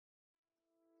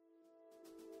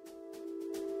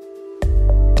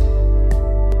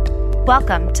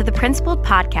Welcome to the Principled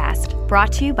Podcast,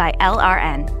 brought to you by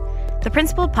LRN. The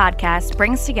Principled Podcast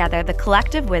brings together the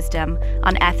collective wisdom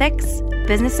on ethics,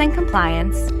 business and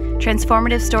compliance,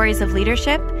 transformative stories of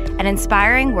leadership, and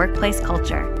inspiring workplace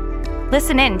culture.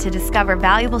 Listen in to discover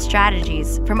valuable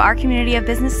strategies from our community of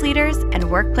business leaders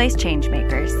and workplace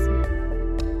changemakers.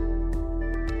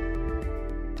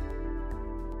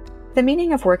 The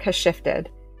meaning of work has shifted,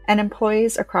 and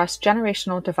employees across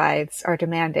generational divides are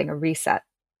demanding a reset.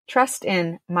 Trust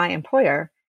in my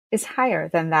employer is higher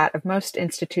than that of most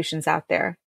institutions out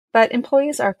there, but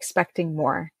employees are expecting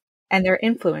more, and their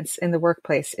influence in the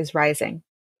workplace is rising.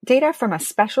 Data from a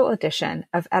special edition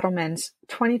of Edelman's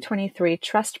 2023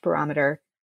 Trust Barometer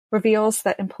reveals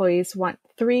that employees want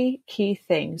three key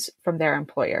things from their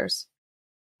employers.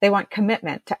 They want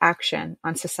commitment to action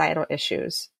on societal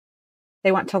issues.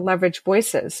 They want to leverage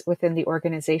voices within the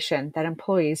organization that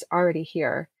employees already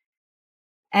hear.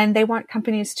 And they want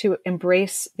companies to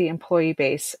embrace the employee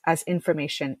base as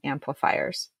information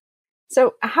amplifiers.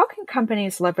 So how can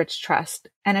companies leverage trust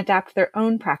and adapt their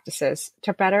own practices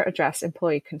to better address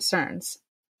employee concerns?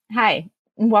 Hi,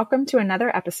 and welcome to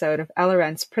another episode of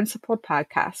LRN's Principled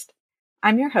Podcast.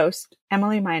 I'm your host,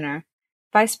 Emily Miner,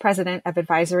 Vice President of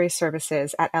Advisory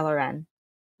Services at LRN.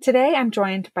 Today, I'm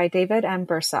joined by David M.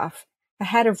 Bursoff, the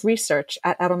Head of Research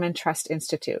at Edelman Trust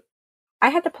Institute. I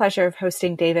had the pleasure of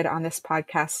hosting David on this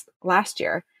podcast last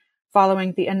year,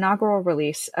 following the inaugural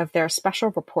release of their special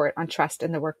report on trust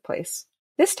in the workplace.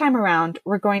 This time around,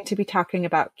 we're going to be talking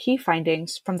about key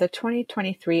findings from the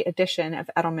 2023 edition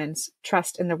of Edelman's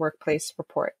Trust in the Workplace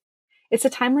report. It's a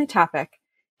timely topic,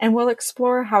 and we'll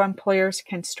explore how employers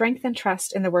can strengthen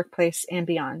trust in the workplace and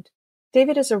beyond.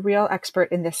 David is a real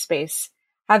expert in this space,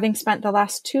 having spent the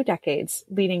last 2 decades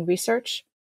leading research,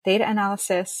 data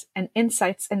analysis, and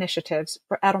insights initiatives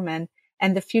for Edelman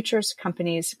and the Futures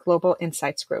Company's Global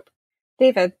Insights Group.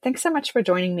 David, thanks so much for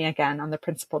joining me again on the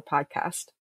Principled Podcast.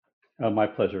 My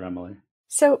pleasure, Emily.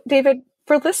 So, David,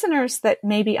 for listeners that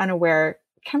may be unaware,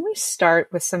 can we start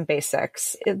with some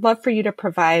basics? I'd love for you to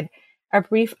provide a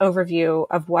brief overview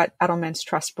of what Edelman's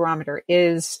Trust Barometer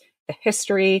is, the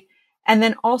history, and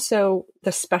then also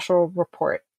the special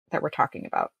report that we're talking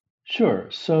about. Sure.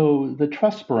 So the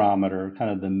Trust Barometer,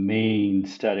 kind of the main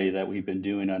study that we've been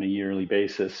doing on a yearly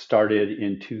basis, started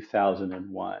in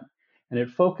 2001. And it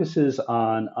focuses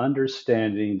on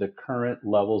understanding the current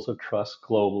levels of trust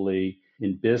globally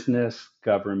in business,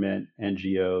 government,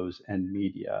 NGOs, and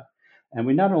media. And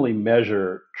we not only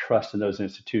measure trust in those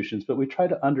institutions, but we try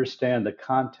to understand the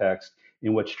context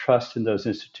in which trust in those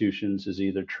institutions is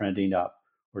either trending up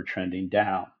or trending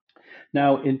down.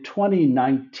 Now, in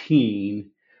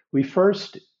 2019, we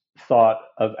first thought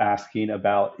of asking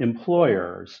about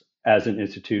employers as an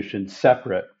institution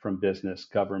separate from business,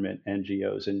 government,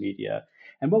 NGOs, and media.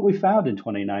 And what we found in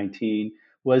 2019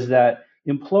 was that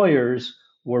employers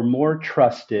were more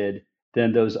trusted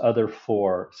than those other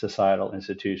 4 societal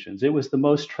institutions. It was the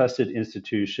most trusted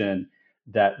institution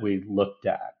that we looked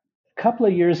at. A couple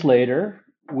of years later,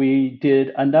 we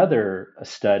did another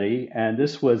study, and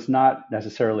this was not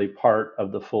necessarily part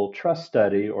of the full trust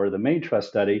study or the main trust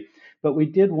study, but we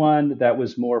did one that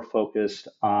was more focused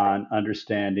on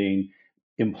understanding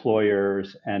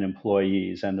employers and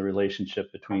employees and the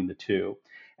relationship between the two.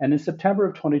 And in September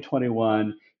of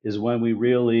 2021 is when we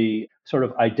really sort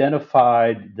of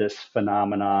identified this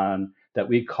phenomenon that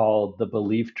we call the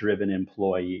belief-driven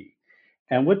employee.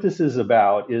 And what this is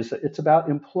about is it's about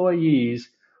employees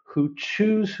who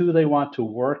choose who they want to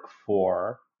work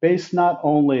for based not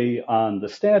only on the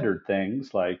standard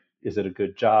things like, is it a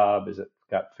good job? Is it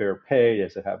got fair pay?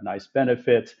 Does it have nice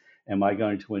benefits? Am I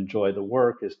going to enjoy the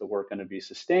work? Is the work going to be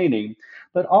sustaining?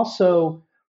 But also,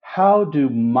 how do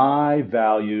my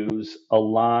values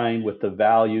align with the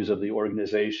values of the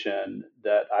organization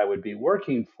that I would be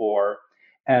working for?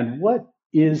 And what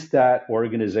is that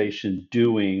organization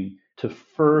doing to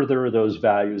further those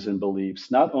values and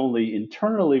beliefs, not only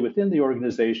internally within the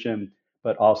organization,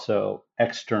 but also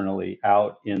externally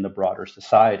out in the broader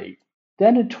society?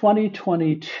 Then in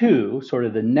 2022, sort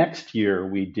of the next year,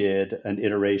 we did an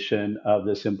iteration of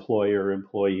this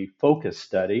employer-employee focus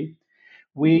study.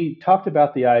 We talked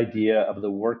about the idea of the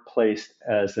workplace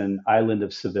as an island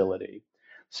of civility.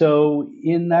 So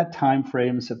in that time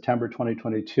frame, September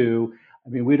 2022,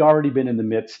 we'd already been in the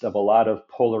midst of a lot of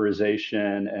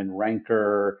polarization and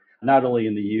rancor, not only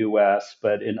in the US,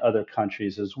 but in other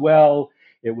countries as well.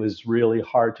 It was really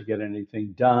hard to get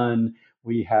anything done.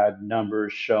 We had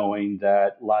numbers showing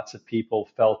that lots of people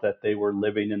felt that they were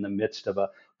living in the midst of a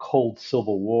cold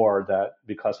civil war that,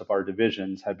 because of our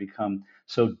divisions, had become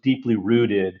so deeply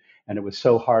rooted and it was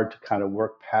so hard to kind of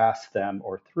work past them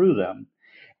or through them.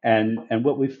 And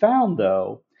what we found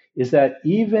though is that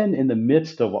even in the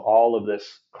midst of all of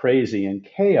this crazy and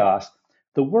chaos,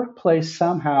 the workplace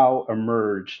somehow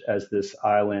emerged as this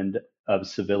island of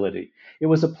civility. It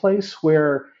was a place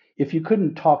where if you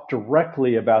couldn't talk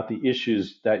directly about the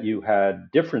issues that you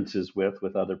had differences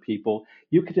with other people,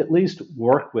 you could at least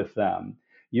work with them.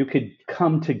 You could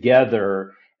come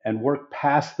together and work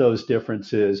past those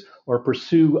differences or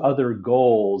pursue other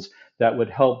goals that would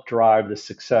help drive the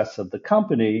success of the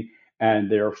company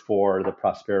and therefore the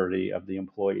prosperity of the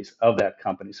employees of that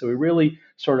company. So we really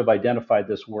sort of identified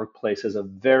this workplace as a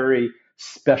very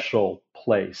special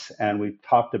place. And we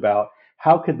talked about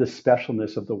how could the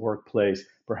specialness of the workplace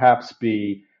perhaps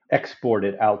be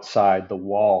exported outside the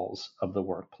walls of the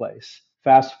workplace.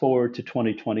 Fast forward to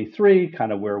 2023,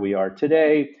 kind of where we are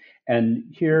today. And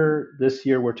here this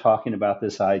year, we're talking about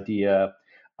this idea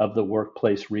of the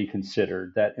workplace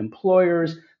reconsidered, that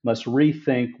employers must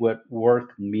rethink what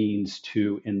work means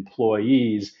to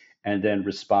employees and then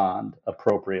respond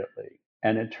appropriately.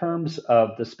 And in terms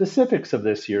of the specifics of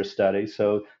this year's study,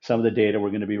 so some of the data we're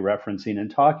going to be referencing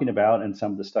and talking about, and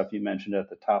some of the stuff you mentioned at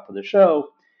the top of the show,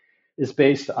 is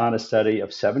based on a study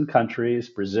of 7 countries: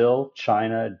 Brazil,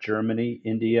 China, Germany,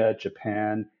 India,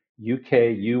 Japan,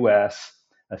 UK, US,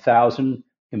 1,000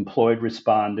 employed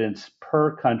respondents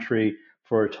per country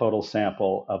for a total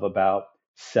sample of about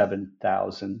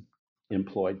 7,000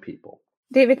 employed people.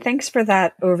 David, thanks for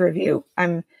that overview.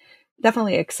 I'm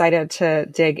definitely excited to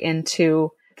dig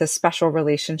into the special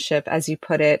relationship, as you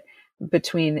put it,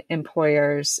 between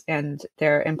employers and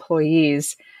their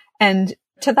employees. And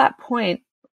to that point,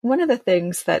 one of the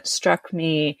things that struck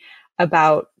me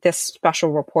about this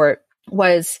special report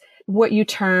was what you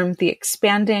term the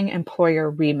expanding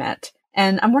employer remit.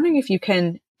 And I'm wondering if you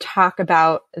can talk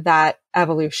about that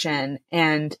evolution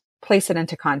and place it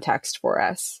into context for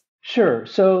us. Sure.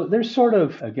 So there's sort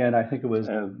of, again, I think it was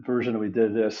a version that we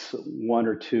did this 1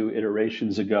 or 2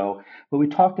 iterations ago, but we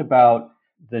talked about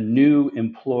the new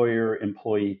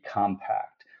employer-employee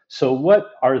compact. So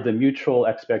what are the mutual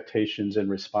expectations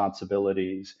and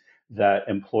responsibilities that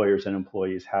employers and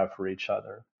employees have for each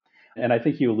other? And I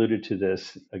think you alluded to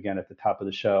this again at the top of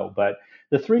the show, but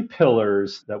the 3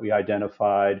 pillars that we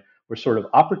identified were sort of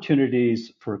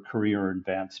opportunities for career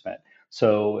advancement.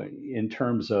 So, in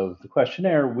terms of the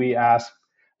questionnaire, we asked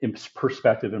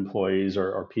prospective employees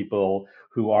or people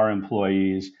who are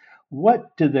employees,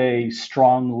 what do they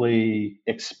strongly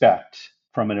expect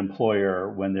from an employer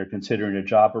when they're considering a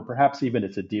job, or perhaps even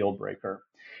it's a deal breaker?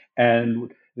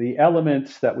 And the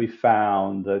elements that we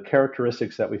found, the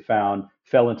characteristics that we found,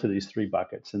 fell into these 3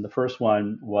 buckets. And the first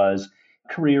one was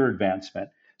career advancement.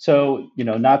 So,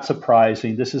 not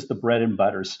surprising, this is the bread and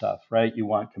butter stuff, right? You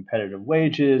want competitive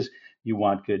wages, you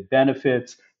want good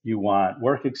benefits, you want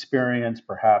work experience,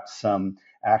 perhaps some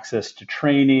access to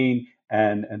training,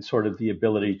 and sort of the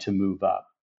ability to move up.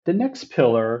 The next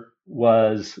pillar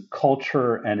was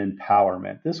culture and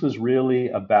empowerment. This was really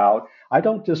about, I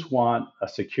don't just want a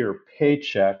secure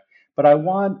paycheck, but I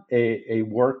want a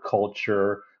work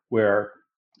culture where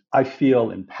I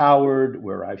feel empowered,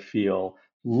 where I feel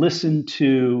listened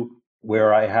to,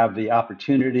 where I have the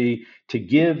opportunity to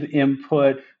give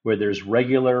input, where there's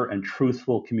regular and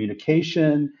truthful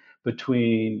communication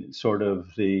between sort of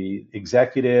the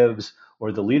executives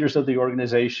or the leaders of the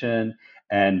organization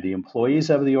and the employees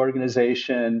of the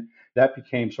organization. That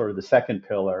became sort of the second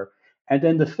pillar. And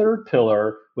then the third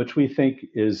pillar, which we think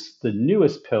is the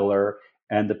newest pillar,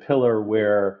 and the pillar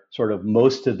where sort of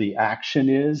most of the action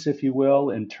is, if you will,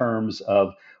 in terms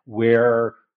of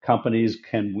where companies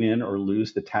can win or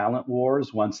lose the talent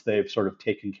wars once they've sort of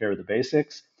taken care of the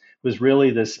basics, was really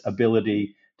this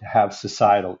ability to have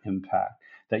societal impact,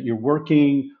 that you're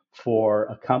working for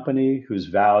a company whose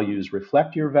values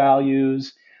reflect your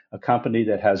values, a company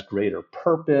that has greater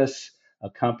purpose, a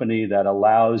company that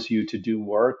allows you to do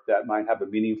work that might have a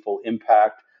meaningful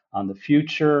impact on the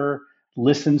future,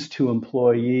 listens to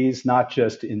employees, not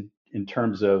just in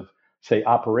terms of, say,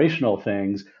 operational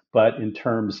things, but in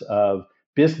terms of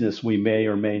business we may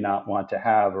or may not want to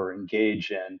have or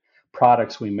engage in,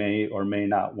 products we may or may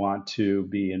not want to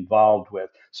be involved with.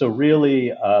 So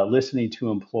really listening to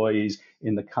employees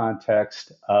in the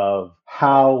context of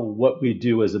how what we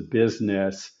do as a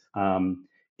business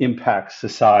impacts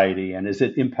society, and is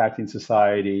it impacting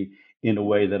society in a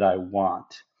way that I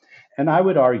want? And I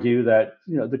would argue that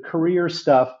the career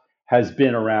stuff has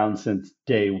been around since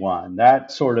day one.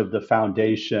 That's sort of the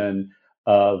foundation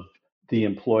of the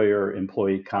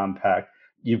employer-employee compact.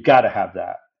 You've got to have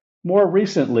that. More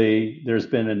recently, there's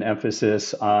been an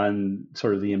emphasis on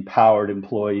sort of the empowered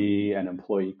employee and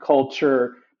employee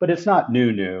culture, but it's not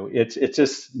new. It's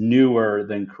just newer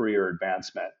than career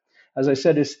advancement. As I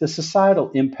said, it's the societal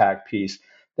impact piece.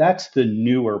 That's the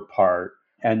newer part,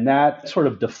 and that sort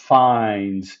of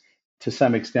defines to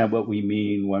some extent what we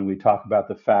mean when we talk about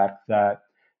the fact that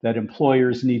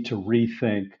employers need to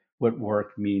rethink what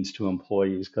work means to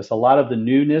employees, because a lot of the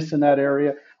newness in that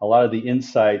area, a lot of the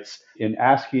insights in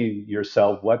asking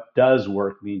yourself what does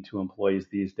work mean to employees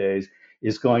these days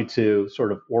is going to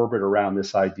sort of orbit around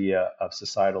this idea of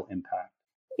societal impact.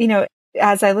 You know,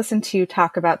 as I listen to you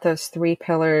talk about those three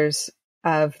pillars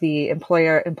of the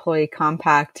employer-employee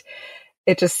compact,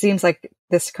 it just seems like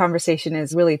this conversation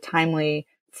is really timely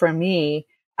for me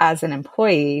as an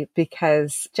employee,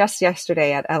 because just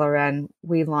yesterday at LRN,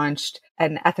 we launched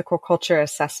an ethical culture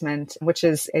assessment, which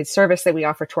is a service that we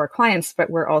offer to our clients, but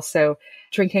we're also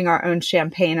drinking our own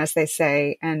champagne, as they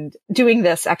say, and doing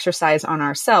this exercise on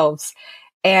ourselves.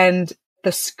 And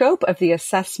the scope of the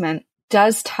assessment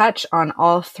does touch on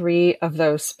all three of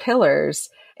those pillars.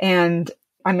 And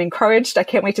I'm encouraged. I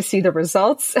can't wait to see the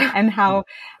results and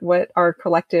what our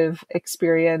collective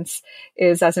experience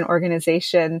is as an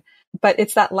organization. But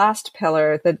it's that last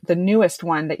pillar, the newest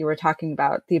one that you were talking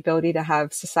about, the ability to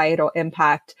have societal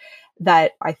impact,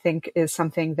 that I think is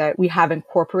something that we have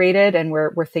incorporated and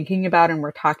we're thinking about and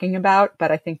we're talking about.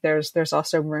 But I think there's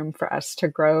also room for us to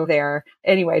grow there.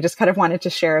 Anyway, just kind of wanted to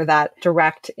share that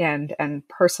direct and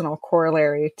personal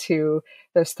corollary to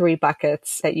those three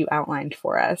buckets that you outlined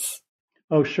for us.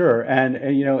 Oh, sure.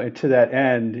 And to that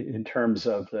end, in terms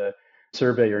of the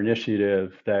survey or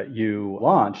initiative that you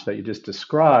launched, that you just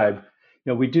described,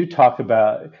 we do talk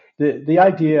about the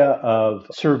idea of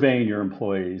surveying your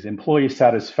employees, employee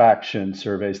satisfaction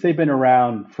surveys. They've been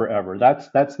around forever.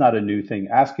 That's not a new thing.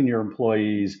 Asking your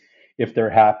employees if they're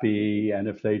happy and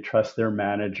if they trust their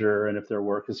manager and if their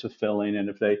work is fulfilling and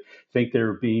if they think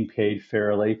they're being paid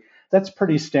fairly. That's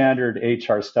pretty standard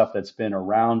HR stuff that's been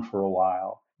around for a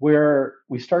while. Where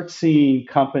we start seeing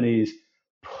companies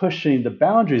pushing the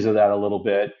boundaries of that a little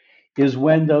bit is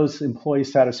when those employee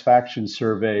satisfaction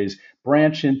surveys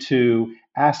branch into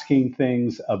asking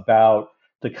things about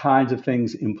the kinds of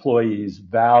things employees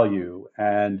value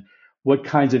and what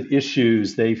kinds of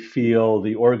issues they feel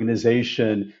the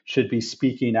organization should be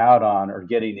speaking out on or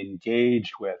getting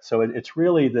engaged with. So it's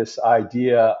really this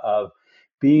idea of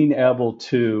being able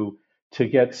to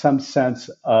get some sense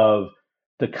of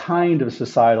the kind of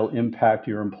societal impact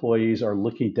your employees are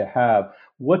looking to have.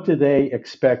 What do they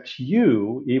expect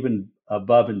you, even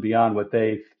above and beyond what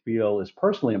they feel is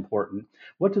personally important,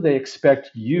 what do they expect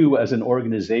you as an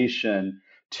organization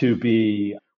to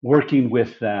be working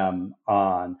with them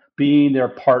on, being their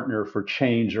partner for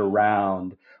change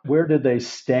around? Where do they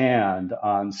stand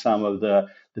on some of the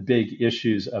big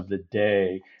issues of the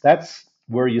day? That's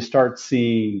where you start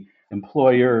seeing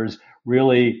employers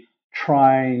really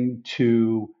trying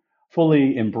to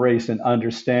fully embrace and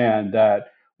understand that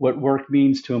what work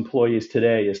means to employees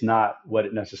today is not what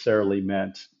it necessarily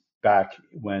meant back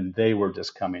when they were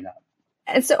just coming up.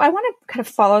 And so I want to kind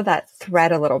of follow that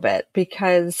thread a little bit,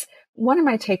 because one of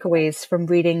my takeaways from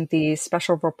reading the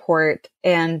special report,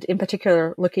 and in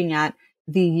particular looking at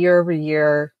the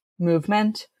year-over-year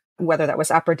movement, whether that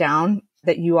was up or down,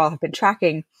 that you all have been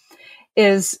tracking,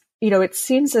 is, it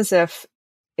seems as if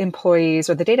employees,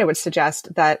 or the data would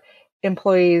suggest that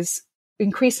employees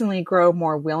increasingly grow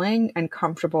more willing and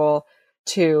comfortable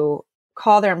to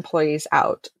call their employees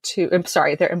out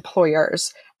their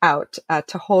employers out,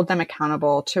 to hold them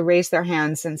accountable, to raise their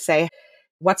hands and say,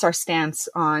 what's our stance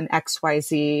on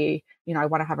XYZ? I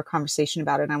want to have a conversation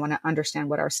about it and I want to understand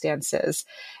what our stance is.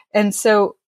 And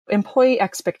so employee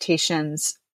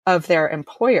expectations of their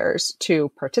employers to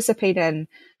participate in,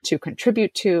 to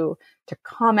contribute to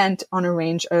comment on a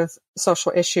range of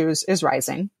social issues is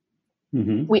rising.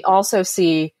 Mm-hmm. We also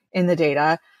see in the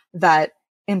data that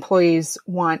employees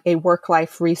want a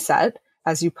work-life reset,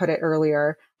 as you put it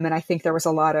earlier. And I think there was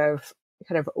a lot of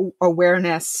kind of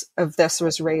awareness of this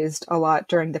was raised a lot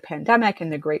during the pandemic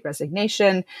and the Great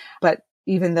Resignation. But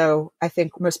even though I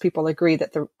think most people agree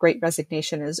that the Great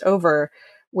Resignation is over,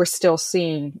 we're still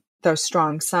seeing those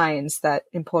strong signs that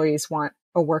employees want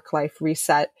a work-life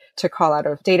reset. To call out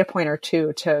a data point or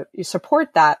two to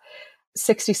support that,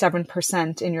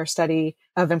 67% in your study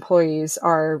of employees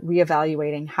are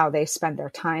reevaluating how they spend their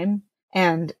time,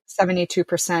 and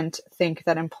 72% think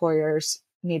that employers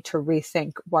need to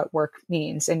rethink what work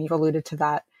means. And you've alluded to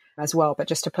that as well, but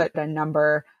just to put a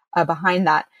number behind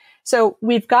that. So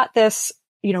we've got this,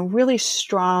 really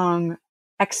strong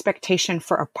expectation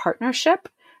for a partnership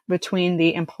between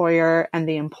the employer and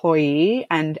the employee,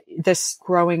 and this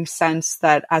growing sense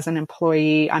that as an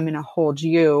employee, I'm going to hold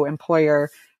you, employer,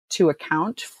 to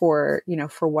account for,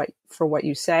 for what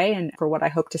you say and for what I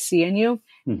hope to see in you.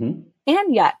 Mm-hmm.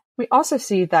 And yet we also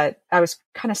see that I was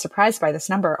kind of surprised by this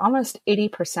number. Almost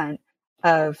 80%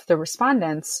 of the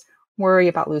respondents worry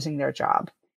about losing their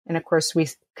job. And of course, we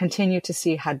continue to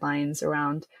see headlines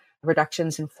around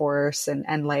reductions in force and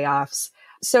layoffs.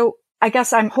 So I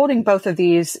guess I'm holding both of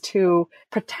these to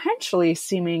potentially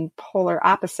seeming polar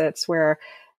opposites where,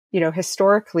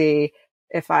 historically,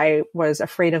 if I was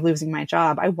afraid of losing my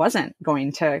job, I wasn't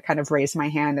going to kind of raise my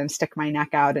hand and stick my neck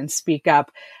out and speak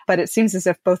up. But it seems as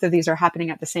if both of these are happening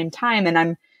at the same time.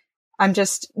 And I'm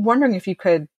just wondering if you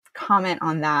could comment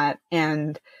on that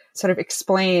and sort of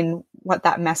explain what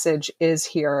that message is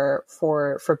here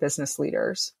for business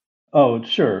leaders. Oh,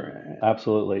 sure.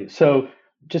 Absolutely. So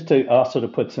just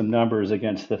to put some numbers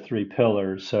against the three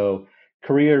pillars. So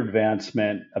career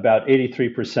advancement, about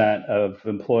 83% of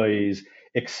employees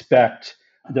expect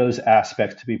those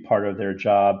aspects to be part of their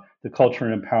job. The culture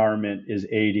and empowerment is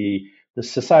 80. The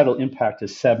societal impact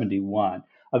is 71.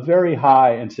 A very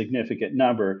high and significant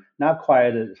number, not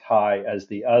quite as high as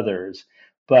the others.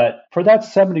 But for that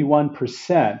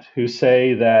 71% who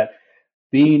say that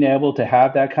being able to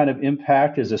have that kind of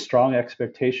impact is a strong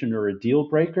expectation or a deal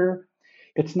breaker,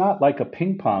 it's not like a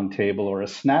ping pong table or a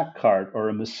snack cart or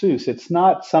a masseuse. It's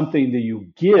not something that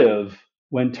you give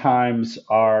when times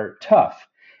are tough.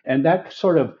 And that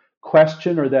sort of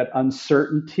question or that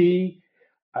uncertainty,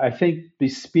 I think,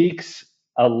 bespeaks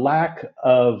a lack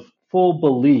of full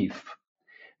belief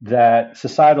that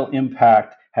societal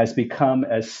impact has become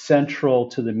as central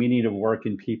to the meaning of work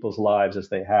in people's lives as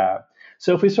they have.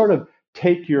 So if we sort of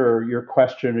take your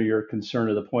question or your concern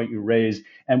or the point you raised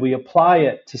and we apply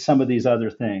it to some of these other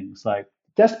things, like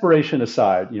desperation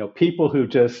aside, people who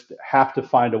just have to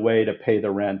find a way to pay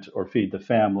the rent or feed the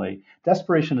family,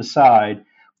 desperation aside,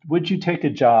 would you take a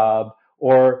job,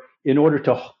 or in order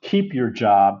to keep your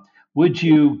job, would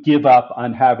you give up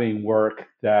on having work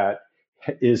that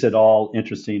is at all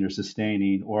interesting or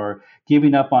sustaining, or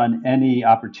giving up on any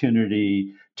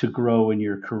opportunity to grow in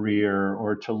your career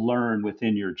or to learn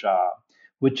within your job?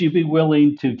 Would you be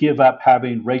willing to give up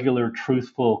having regular,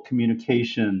 truthful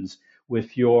communications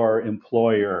with your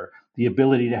employer, the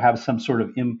ability to have some sort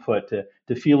of input,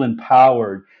 to feel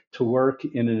empowered, to work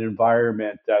in an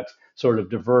environment that's sort of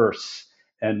diverse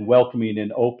and welcoming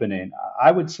and opening?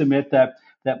 I would submit that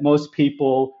most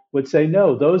people would say,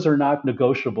 no, those are not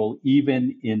negotiable,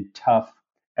 even in tough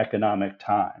economic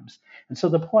times. And so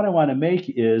the point I want to make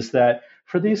is that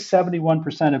for these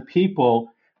 71% of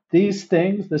people, these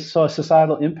things, this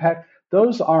societal impact,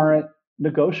 those aren't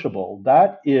negotiable.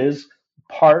 That is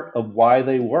part of why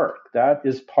they work. That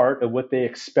is part of what they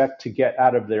expect to get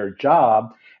out of their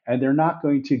job. And they're not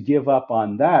going to give up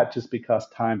on that just because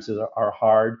times are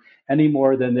hard any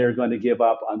more than they're going to give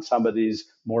up on some of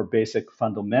these more basic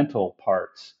fundamental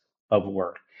parts of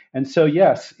work. And so,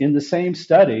 yes, in the same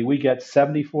study, we get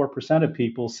 74% of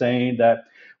people saying that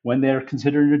when they're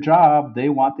considering a job, they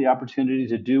want the opportunity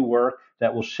to do work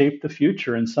that will shape the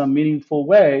future in some meaningful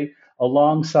way,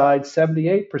 alongside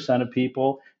 78% of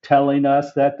people telling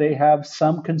us that they have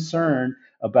some concern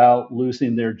about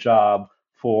losing their job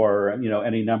for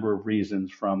any number of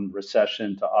reasons, from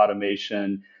recession to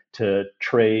automation to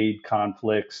trade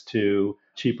conflicts to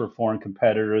cheaper foreign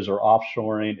competitors or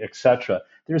offshoring, et cetera.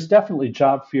 There's definitely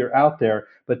job fear out there,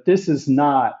 but this is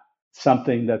not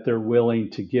something that they're willing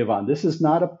to give on. This is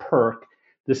not a perk.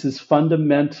 This is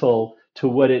fundamental to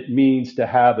what it means to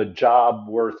have a job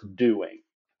worth doing.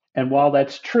 And while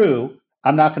that's true,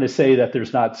 I'm not going to say that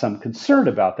there's not some concern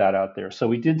about that out there. So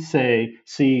we did see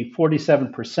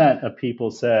 47% of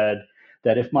people said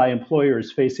that if my employer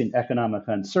is facing economic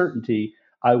uncertainty,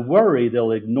 I worry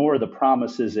they'll ignore the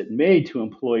promises it made to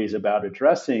employees about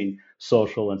addressing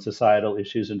social and societal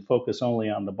issues and focus only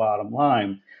on the bottom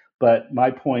line. But my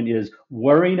point is,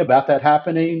 worrying about that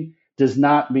happening does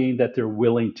not mean that they're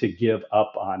willing to give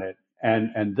up on it.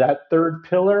 And that third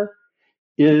pillar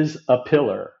is a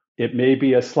pillar. It may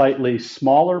be a slightly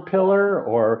smaller pillar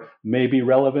or may be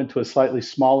relevant to a slightly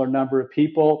smaller number of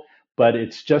people, but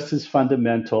it's just as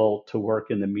fundamental to work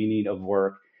in the meaning of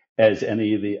work as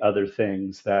any of the other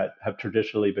things that have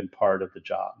traditionally been part of the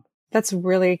job. That's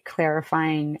really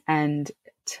clarifying. And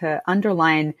to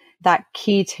underline that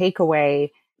key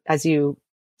takeaway, as you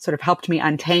sort of helped me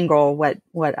untangle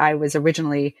what I was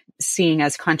originally seeing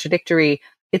as contradictory,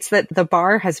 it's that the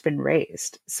bar has been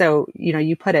raised. So,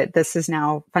 you put it, this is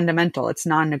now fundamental. It's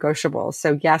non-negotiable.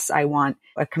 So yes, I want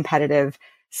a competitive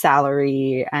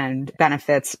salary and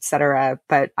benefits, et cetera.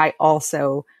 But I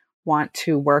also want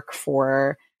to work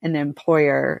for an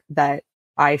employer that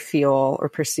I feel or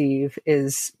perceive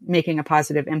is making a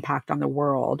positive impact on the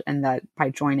world, and that by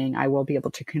joining, I will be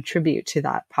able to contribute to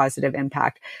that positive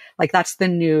impact. Like, that's the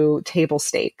new table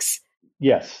stakes.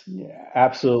 Yes, yeah,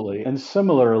 absolutely. And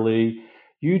similarly,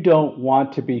 you don't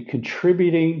want to be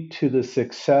contributing to the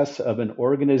success of an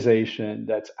organization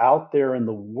that's out there in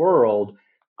the world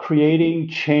creating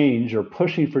change or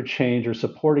pushing for change or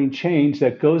supporting change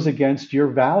that goes against your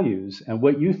values and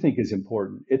what you think is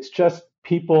important. It's just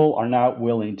people are not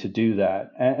willing to do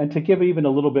that. And to give even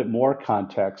a little bit more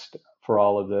context for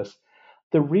all of this,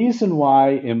 the reason why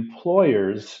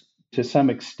employers, to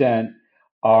some extent,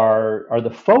 are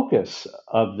the focus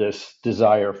of this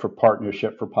desire for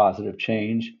partnership for positive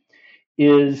change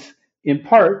is in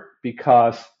part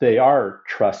because they are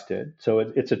trusted. So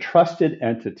it's a trusted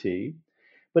entity,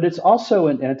 but it's also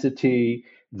an entity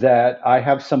that I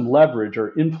have some leverage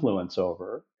or influence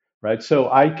over, right?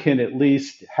 So I can at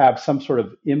least have some sort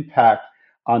of impact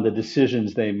on the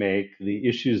decisions they make, the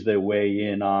issues they weigh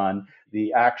in on,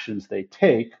 the actions they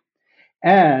take.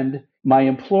 And my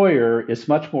employer is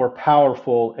much more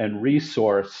powerful and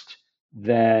resourced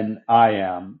than I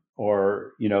am,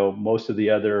 or most of the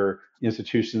other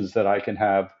institutions that I can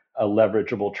have a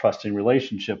leverageable, trusting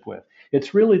relationship with.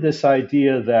 It's really this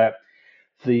idea that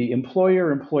the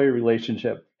employer-employee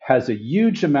relationship has a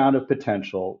huge amount of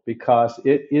potential because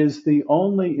it is the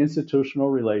only institutional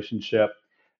relationship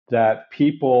that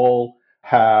people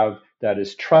have that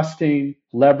is trusting,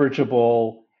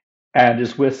 leverageable, and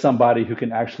is with somebody who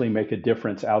can actually make a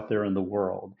difference out there in the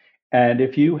world. And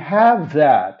if you have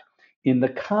that in the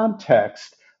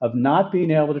context of not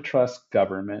being able to trust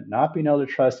government, not being able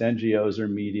to trust NGOs or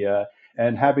media,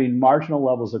 and having marginal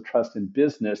levels of trust in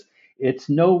business, it's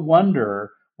no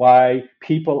wonder why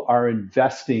people are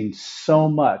investing so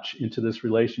much into this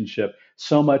relationship,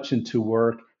 so much into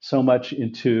work, so much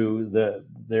into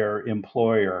their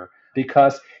employer,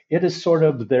 because it is sort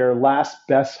of their last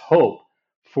best hope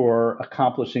for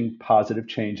accomplishing positive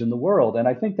change in the world. And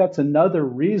I think that's another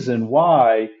reason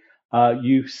why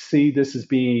you see this as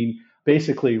being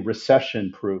basically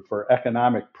recession proof or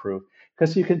economic proof.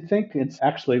 Because you can think it's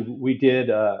actually, we did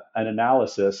an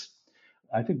analysis,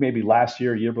 I think maybe last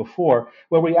year, year before,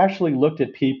 where we actually looked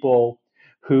at people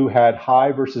who had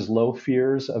high versus low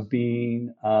fears of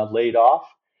being laid off.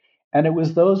 And it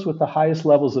was those with the highest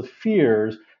levels of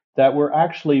fears that were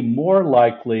actually more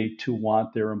likely to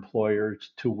want their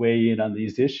employers to weigh in on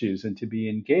these issues and to be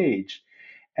engaged.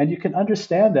 And you can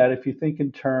understand that if you think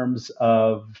in terms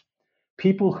of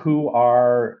people who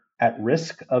are at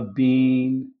risk of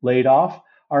being laid off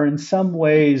are in some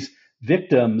ways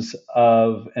victims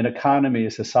of an economy,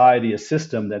 a society, a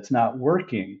system that's not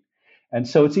working. And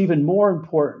so it's even more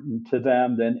important to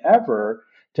them than ever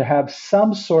to have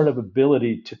some sort of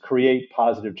ability to create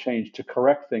positive change, to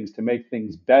correct things, to make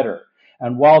things better.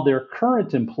 And while their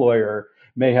current employer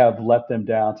may have let them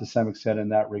down to some extent in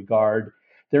that regard,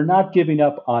 they're not giving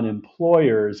up on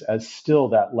employers as still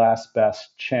that last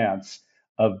best chance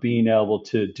of being able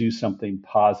to do something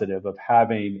positive, of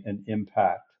having an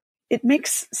impact. It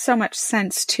makes so much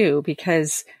sense too,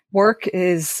 because work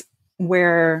is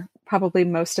where probably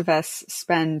most of us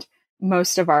spend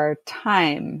most of our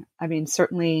time. I mean,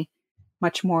 certainly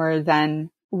much more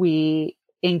than we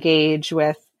engage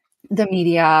with the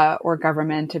media or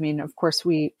government. I mean, of course,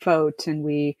 we vote and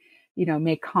we,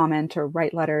 make comment or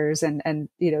write letters and,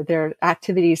 there are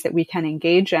activities that we can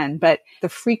engage in, but the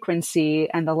frequency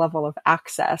and the level of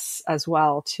access as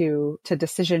well to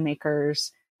decision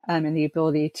makers and the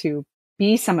ability to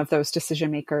be some of those decision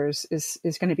makers is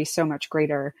going to be so much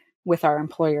greater with our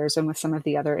employers and with some of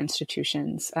the other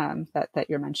institutions that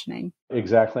you're mentioning.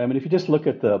 Exactly. I mean, if you just look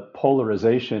at the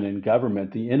polarization in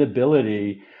government, the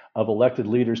inability of elected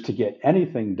leaders to get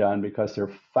anything done because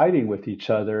they're fighting with each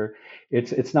other,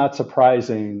 it's not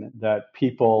surprising that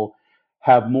people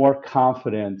have more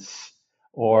confidence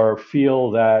or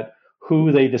feel that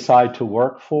who they decide to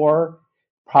work for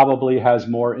probably has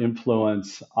more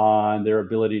influence on their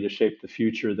ability to shape the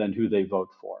future than who they vote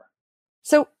for.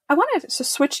 So I want to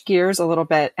switch gears a little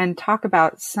bit and talk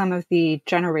about some of the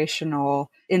generational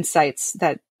insights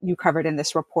that you covered in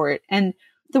this report. And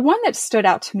the one that stood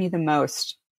out to me the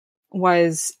most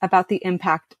was about the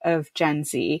impact of Gen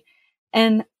Z.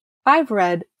 And I've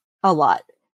read a lot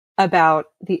about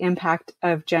the impact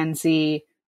of Gen Z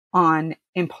on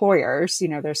employers.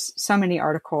 There's so many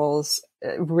articles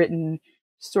written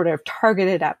sort of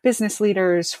targeted at business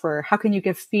leaders for how can you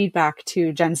give feedback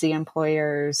to Gen Z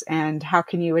employers and how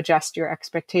can you adjust your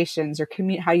expectations or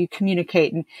how you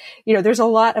communicate. And, there's a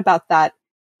lot about that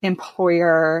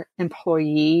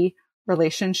employer-employee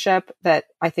relationship that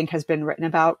I think has been written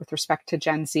about with respect to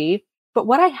Gen Z. But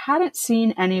what I hadn't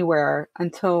seen anywhere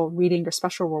until reading your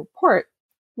special report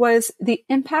was the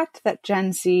impact that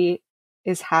Gen Z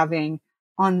is having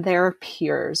on their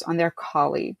peers, on their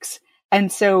colleagues.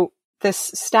 And so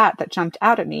this stat that jumped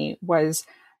out at me was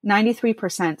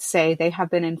 93% say they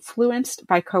have been influenced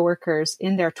by coworkers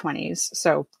in their 20s,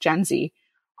 so Gen Z,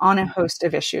 on a host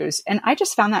of issues. And I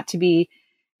just found that to be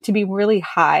really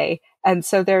high. And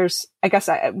so I guess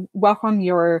I welcome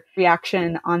your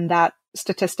reaction on that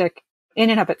statistic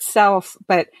in and of itself,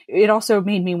 but it also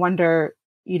made me wonder,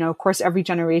 of course, every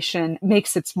generation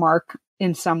makes its mark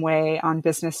in some way on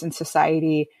business and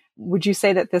society. Would you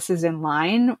say that this is in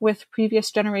line with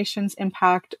previous generations'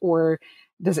 impact, or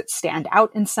does it stand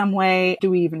out in some way?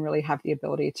 Do we even really have the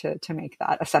ability to make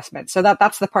that assessment? So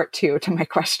that's the part two to my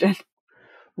question.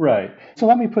 Right. So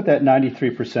let me put that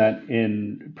 93%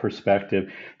 in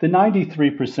perspective. The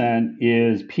 93%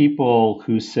 is people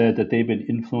who said that they've been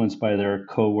influenced by their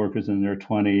coworkers in their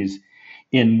 20s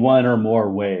in one or more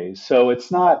ways. So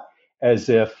it's not as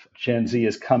if Gen Z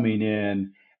is coming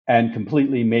in and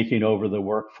completely making over the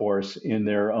workforce in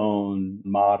their own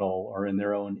model or in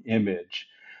their own image.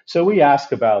 So we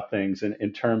ask about things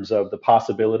in terms of the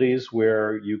possibilities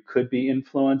where you could be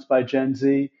influenced by Gen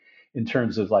Z, in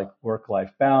terms of like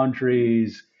work-life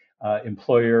boundaries,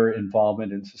 employer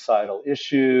involvement in societal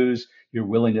issues, your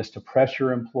willingness to press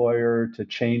your employer to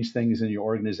change things in your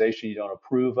organization you don't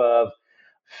approve of,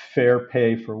 fair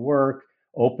pay for work,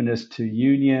 openness to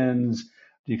unions,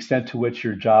 the extent to which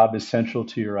your job is central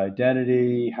to your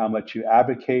identity, how much you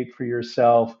advocate for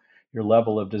yourself, your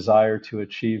level of desire to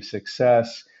achieve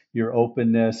success, your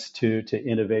openness to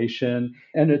innovation.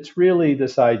 And it's really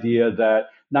this idea that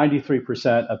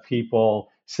 93% of people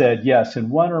said, yes, in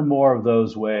one or more of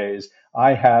those ways,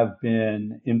 I have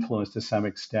been influenced to some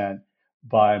extent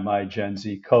by my Gen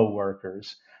Z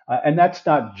coworkers. And that's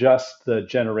not just the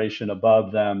generation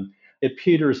above them. It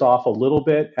peters off a little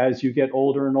bit as you get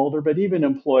older and older, but even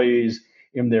employees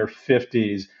in their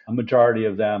 50s, a majority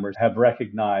of them have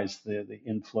recognized the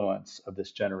influence of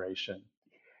this generation.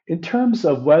 In terms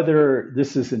of whether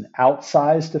this is an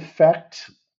outsized effect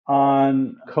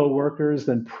on coworkers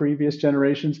than previous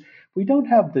generations, we don't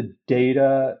have the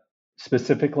data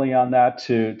specifically on that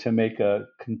to make a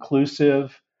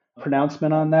conclusive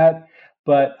pronouncement on that.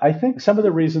 But I think some of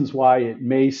the reasons why it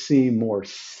may seem more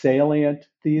salient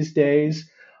these days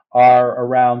are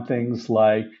around things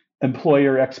like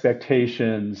employer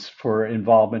expectations for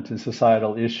involvement in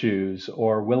societal issues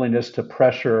or willingness to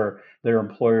pressure their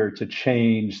employer to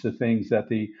change the things that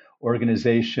the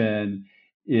organization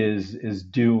is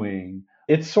doing.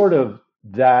 It's sort of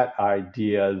that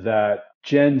idea that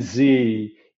Gen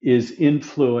Z is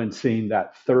influencing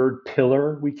that third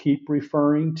pillar we keep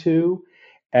referring to.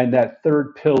 And that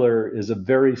third pillar is a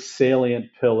very salient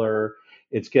pillar.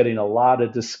 It's getting a lot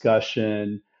of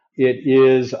discussion. It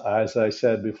is, as I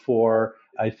said before,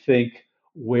 I think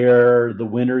where the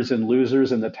winners and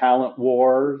losers in the talent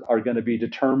war are going to be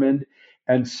determined.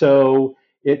 And so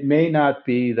it may not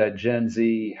be that Gen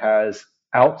Z has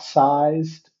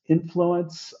outsized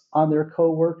influence on their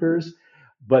coworkers,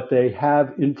 but they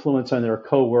have influence on their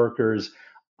coworkers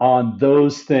on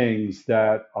those things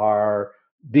that are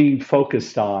being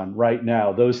focused on right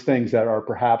now, those things that are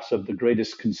perhaps of the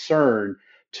greatest concern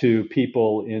to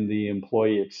people in the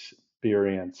employee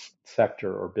experience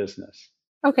sector or business.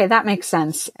 Okay, that makes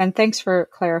sense. And thanks for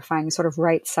clarifying, sort of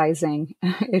right sizing,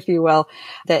 if you will,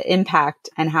 the impact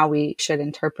and how we should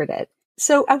interpret it.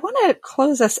 So I want to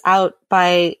close us out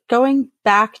by going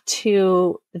back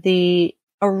to the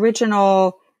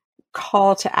original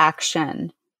call to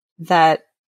action that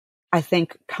I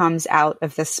think comes out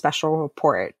of this special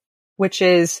report, which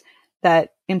is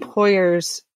that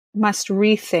employers must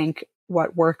rethink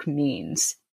what work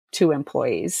means to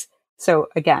employees. So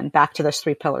again, back to those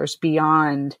three pillars,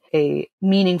 beyond a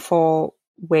meaningful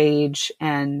wage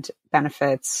and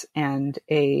benefits and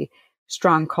a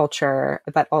strong culture,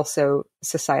 but also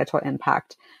societal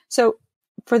impact. So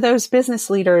for those business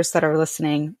leaders that are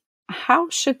listening, how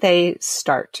should they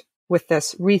start with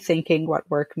this rethinking what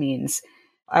work means?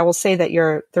 I will say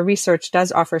that the research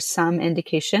does offer some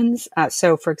indications.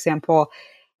 So for example,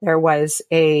 there was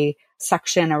a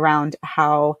section around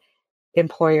how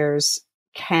employers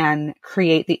can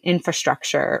create the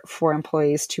infrastructure for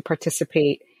employees to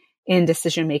participate in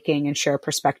decision making and share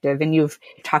perspective. And you've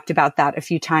talked about that a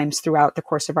few times throughout the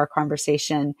course of our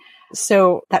conversation.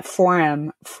 So that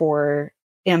forum for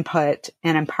input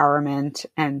and empowerment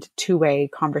and two-way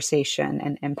conversation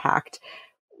and impact.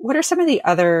 What are some of the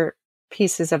other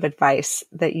pieces of advice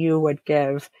that you would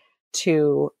give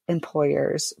to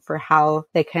employers for how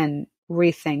they can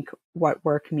rethink what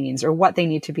work means or what they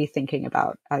need to be thinking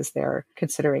about as they're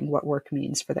considering what work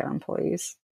means for their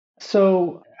employees?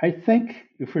 So I think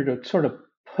if we were to sort of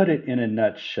put it in a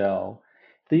nutshell,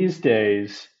 these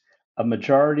days, a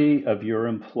majority of your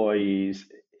employees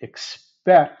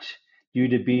expect you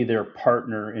to be their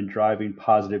partner in driving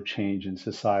positive change in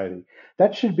society.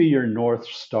 That should be your North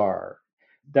Star.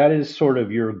 That is sort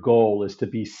of your goal, is to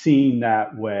be seen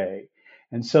that way.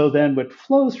 And so then what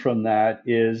flows from that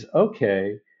is,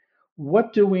 okay,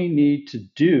 what do we need to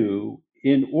do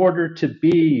in order to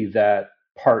be that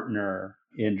partner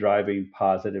in driving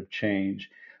positive change?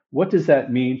 What does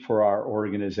that mean for our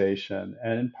organization?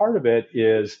 And part of it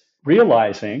is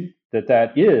realizing that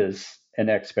that is an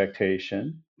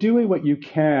expectation, doing what you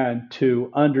can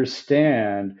to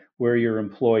understand where your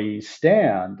employees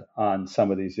stand on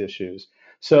some of these issues.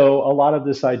 So, a lot of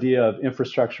this idea of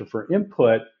infrastructure for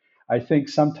input, I think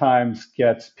sometimes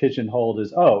gets pigeonholed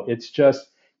as, oh, it's just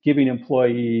giving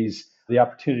employees the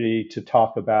opportunity to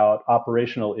talk about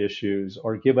operational issues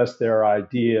or give us their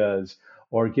ideas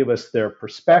or give us their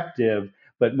perspective,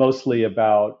 but mostly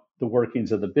about the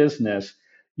workings of the business.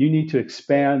 You need to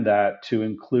expand that to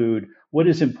include what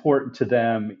is important to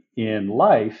them in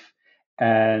life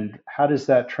and how does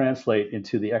that translate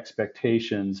into the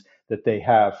expectations that they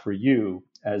have for you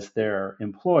as their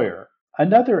employer.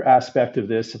 Another aspect of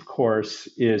this, of course,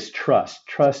 is trust.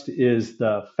 Trust is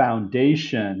the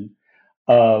foundation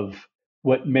of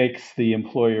what makes the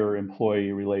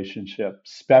employer-employee relationship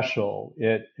special.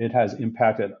 It has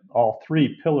impact at all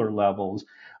three pillar levels,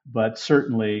 but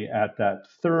certainly at that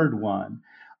third one.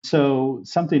 So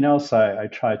something else I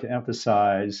try to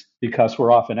emphasize, because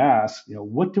we're often asked,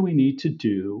 what do we need to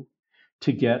do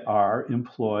to get our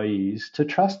employees to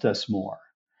trust us more?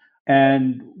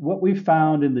 And what we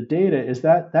found in the data is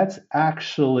that that's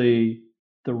actually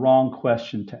the wrong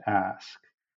question to ask.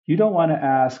 You don't want to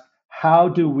ask, how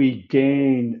do we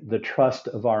gain the trust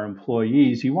of our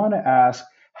employees? You want to ask,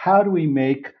 how do we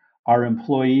make our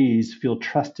employees feel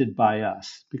trusted by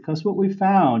us? Because what we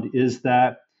found is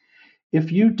that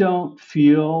if you don't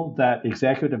feel that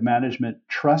executive management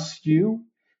trusts you,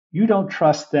 you don't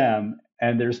trust them,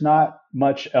 and there's not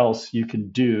much else you can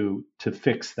do to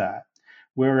fix that.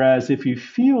 Whereas if you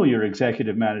feel your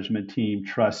executive management team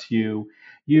trusts you,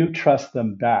 you trust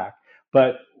them back.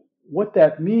 But what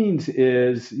that means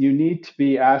is you need to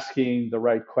be asking the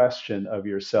right question of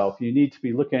yourself. You need to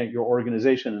be looking at your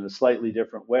organization in a slightly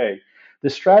different way. The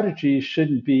strategy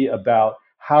shouldn't be about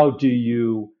how do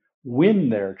you win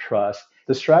their trust.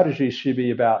 The strategy should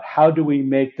be about how do we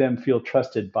make them feel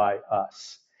trusted by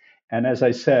us. And as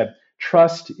I said,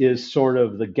 trust is sort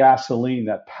of the gasoline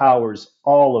that powers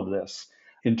all of this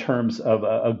in terms of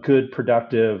a good,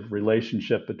 productive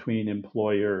relationship between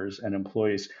employers and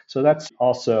employees. So that's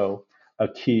also a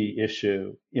key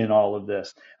issue in all of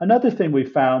this. Another thing we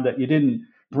found that you didn't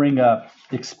bring up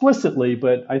explicitly,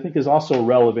 but I think is also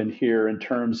relevant here in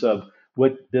terms of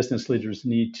what business leaders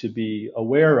need to be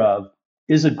aware of,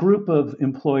 is a group of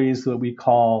employees that we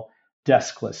call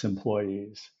deskless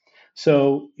employees.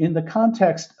 So, in the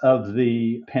context of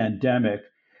the pandemic,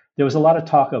 there was a lot of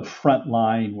talk of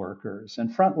frontline workers, and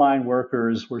frontline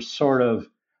workers were sort of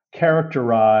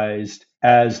characterized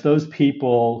as those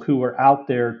people who were out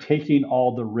there taking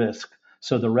all the risk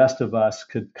so the rest of us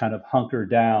could kind of hunker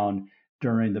down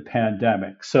during the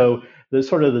pandemic. So the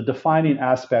sort of the defining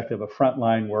aspect of a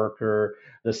frontline worker,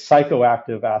 the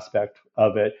psychoactive aspect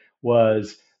of it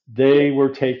was they were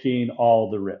taking all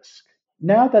the risk.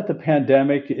 Now that the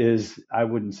pandemic is, I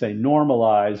wouldn't say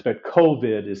normalized, but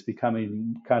COVID is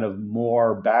becoming kind of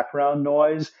more background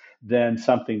noise than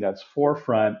something that's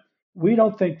forefront. We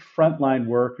don't think frontline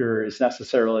worker is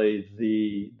necessarily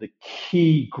the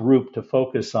key group to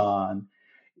focus on.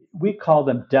 We call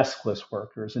them deskless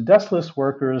workers. And deskless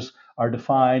workers are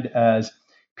defined as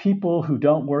people who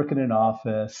don't work in an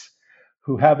office,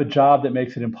 who have a job that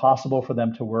makes it impossible for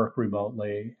them to work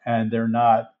remotely, and they're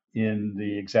not in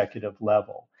the executive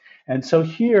level. And so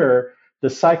here, the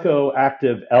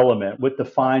psychoactive element, what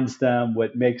defines them,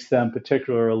 what makes them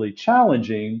particularly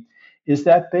challenging, is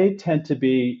that they tend to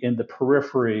be in the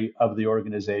periphery of the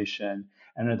organization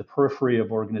and in the periphery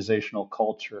of organizational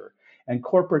culture. And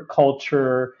corporate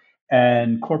culture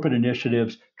and corporate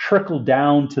initiatives trickle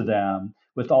down to them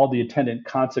with all the attendant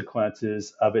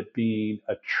consequences of it being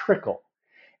a trickle.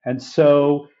 And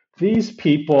so these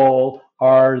people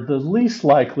are the least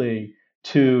likely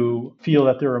to feel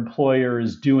that their employer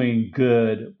is doing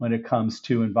good when it comes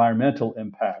to environmental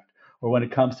impact, or when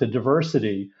it comes to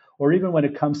diversity, or even when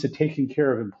it comes to taking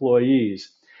care of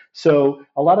employees. So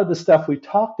a lot of the stuff we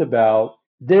talked about,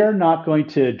 they're not going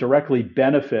to directly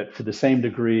benefit to the same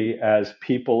degree as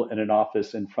people in an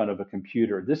office in front of a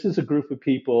computer. This is a group of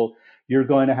people you're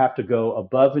going to have to go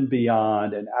above and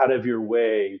beyond and out of your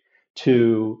way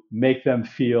to make them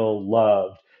feel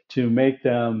loved, to make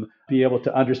them be able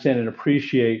to understand and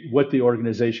appreciate what the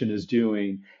organization is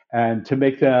doing, and to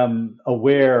make them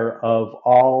aware of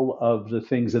all of the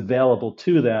things available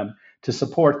to them to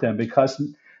support them, because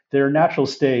their natural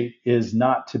state is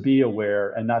not to be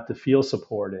aware and not to feel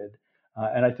supported.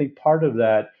 And I think part of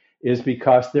that is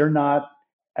because they're not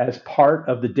as part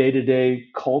of the day to day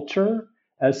culture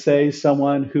as, say,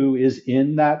 someone who is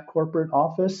in that corporate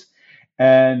office.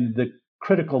 And the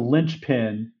critical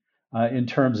linchpin in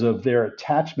terms of their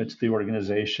attachment to the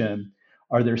organization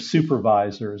are their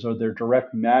supervisors or their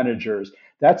direct managers.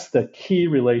 That's the key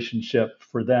relationship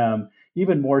for them,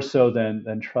 even more so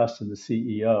than trust in the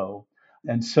CEO.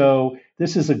 And so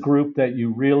this is a group that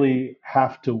you really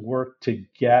have to work to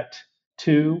get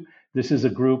to. This is a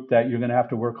group that you're going to have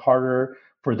to work harder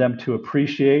for them to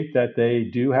appreciate that they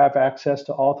do have access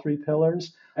to all three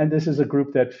pillars. And this is a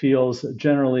group that feels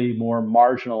generally more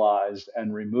marginalized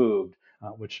and removed,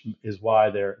 which is why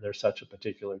they're such a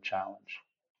particular challenge.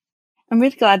 I'm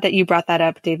really glad that you brought that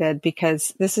up, David,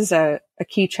 because this is a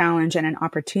key challenge and an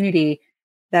opportunity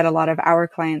that a lot of our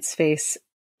clients face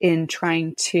in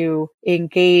trying to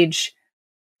engage,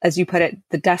 as you put it,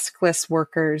 the deskless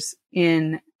workers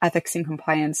in ethics and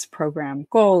compliance program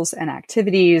goals and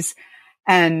activities.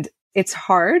 And it's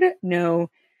hard, no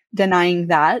denying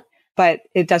that, but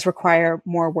it does require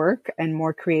more work and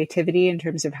more creativity in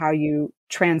terms of how you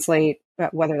translate,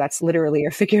 whether that's literally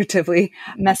or figuratively,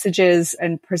 messages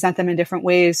and present them in different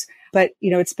ways. But,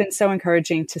 it's been so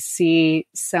encouraging to see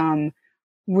some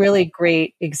really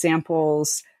great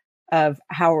examples of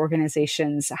how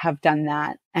organizations have done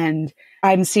that. And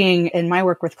I'm seeing in my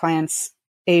work with clients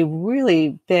a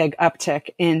really big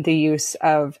uptick in the use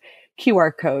of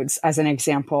QR codes, as an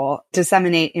example,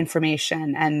 disseminate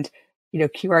information. And,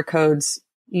 QR codes,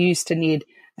 you used to need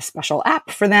a special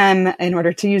app for them in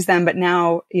order to use them. But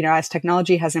now, as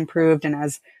technology has improved and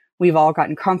as we've all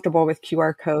gotten comfortable with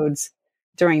QR codes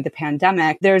during the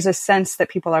pandemic, there's a sense that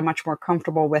people are much more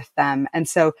comfortable with them. And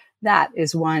so that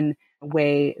is one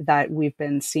way that we've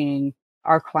been seeing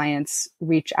our clients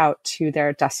reach out to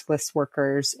their deskless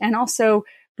workers, and also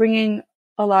bringing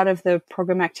a lot of the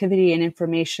program activity and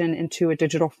information into a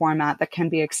digital format that can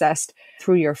be accessed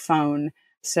through your phone.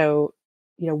 So,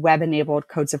 web-enabled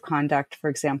codes of conduct, for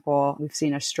example, we've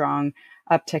seen a strong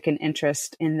uptick in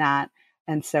interest in that.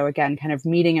 And so again, kind of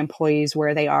meeting employees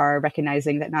where they are,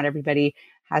 recognizing that not everybody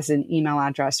has an email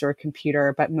address or a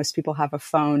computer, but most people have a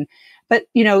phone. But,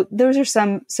 those are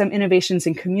some innovations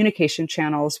in communication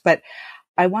channels. But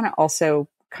I want to also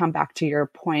come back to your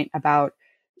point about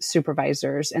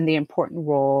supervisors and the important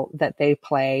role that they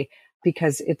play,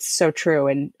 because it's so true.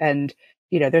 And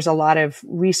there's a lot of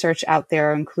research out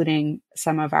there, including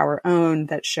some of our own,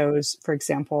 that shows, for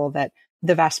example, that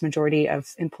the vast majority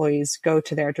of employees go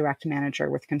to their direct manager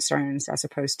with concerns as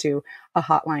opposed to a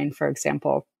hotline, for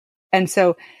example. And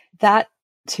so that,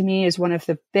 to me, is one of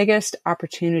the biggest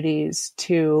opportunities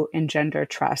to engender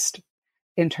trust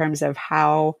in terms of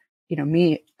how,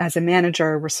 me as a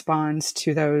manager responds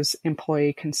to those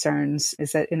employee concerns.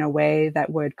 Is it in a way that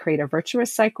would create a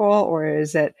virtuous cycle, or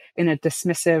is it in a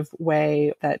dismissive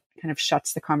way that kind of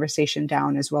shuts the conversation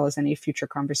down as well as any future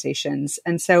conversations?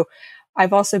 And so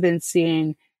I've also been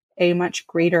seeing a much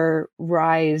greater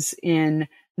rise in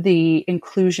the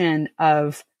inclusion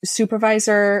of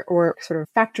supervisor or sort of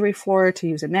factory floor, to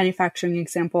use a manufacturing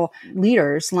example,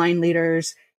 leaders, line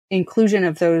leaders, inclusion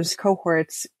of those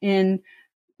cohorts in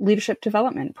leadership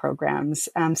development programs.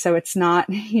 So it's not,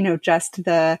 just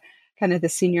the kind of the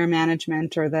senior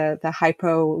management or the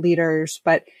hypo leaders,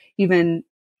 but even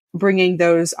bringing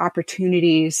those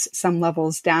opportunities some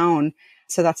levels down.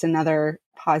 So that's another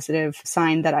positive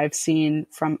sign that I've seen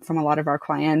from a lot of our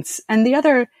clients. And the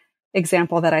other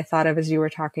example that I thought of as you were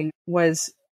talking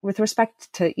was with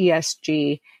respect to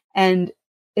ESG. And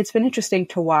it's been interesting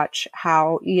to watch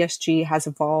how ESG has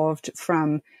evolved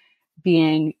from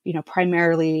being,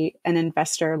 primarily an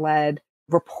investor-led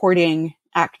reporting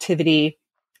activity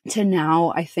to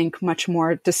now, I think, much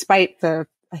more, despite the,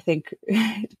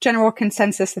 general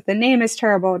consensus that the name is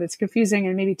terrible and it's confusing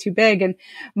and maybe too big,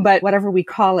 but whatever we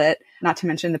call it, not to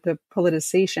mention the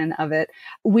politicization of it,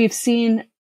 we've seen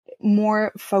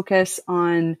more focus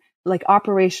on like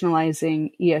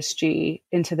operationalizing ESG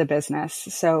into the business.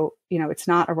 So, it's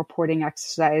not a reporting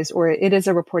exercise, or it is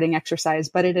a reporting exercise,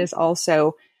 but it is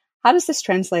also, how does this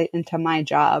translate into my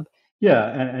job? Yeah,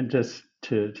 and just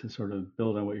to sort of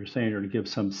build on what you're saying, or to give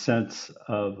some sense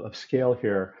of scale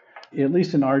here, at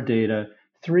least in our data,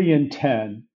 3 in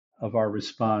 10 of our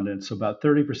respondents, so about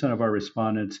 30% of our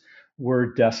respondents,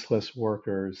 were deskless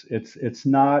workers. It's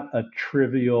not a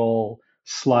trivial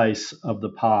slice of the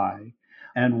pie.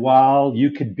 And while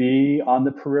you could be on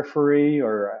the periphery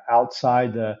or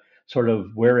outside the sort of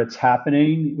where it's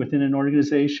happening within an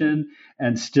organization,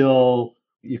 and still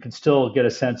you can still get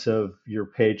a sense of your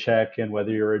paycheck and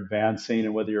whether you're advancing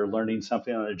and whether you're learning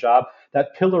something on a job.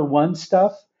 That pillar one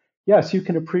stuff, yes, you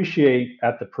can appreciate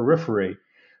at the periphery,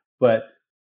 but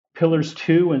pillars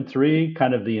 2 and 3,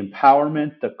 kind of the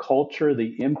empowerment, the culture,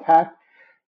 the impact,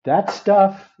 that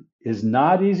stuff is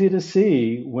not easy to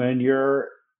see when you're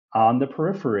on the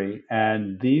periphery.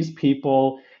 And these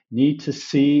people need to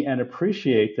see and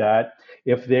appreciate that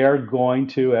if they're going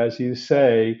to, as you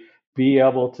say, be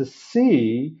able to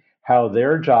see how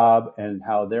their job and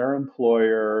how their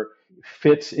employer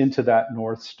fits into that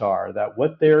North Star, that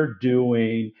what they're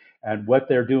doing and what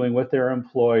they're doing with their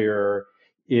employer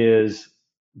is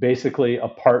basically a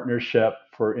partnership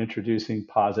for introducing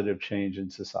positive change in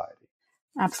society.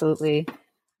 Absolutely.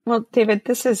 Well, David,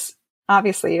 this is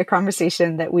obviously a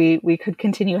conversation that we could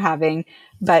continue having,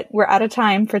 but we're out of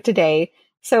time for today.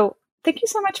 So thank you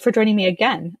so much for joining me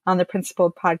again on the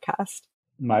Principled Podcast.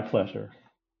 My pleasure.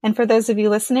 And for those of you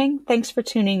listening, thanks for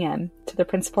tuning in to the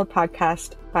Principled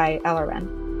Podcast by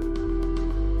LRN.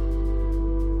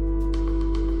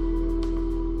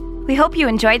 We hope you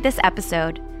enjoyed this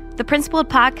episode. The Principled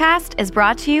Podcast is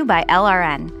brought to you by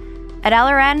LRN. At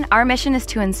LRN, our mission is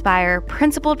to inspire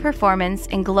principled performance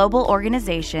in global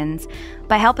organizations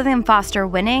by helping them foster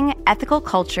winning, ethical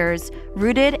cultures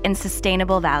rooted in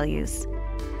sustainable values.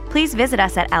 Please visit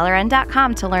us at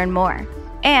LRN.com to learn more.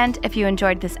 And if you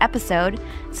enjoyed this episode,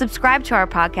 subscribe to our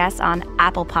podcast on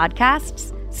Apple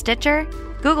Podcasts, Stitcher,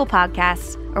 Google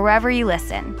Podcasts, or wherever you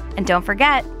listen. And don't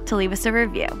forget to leave us a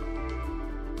review.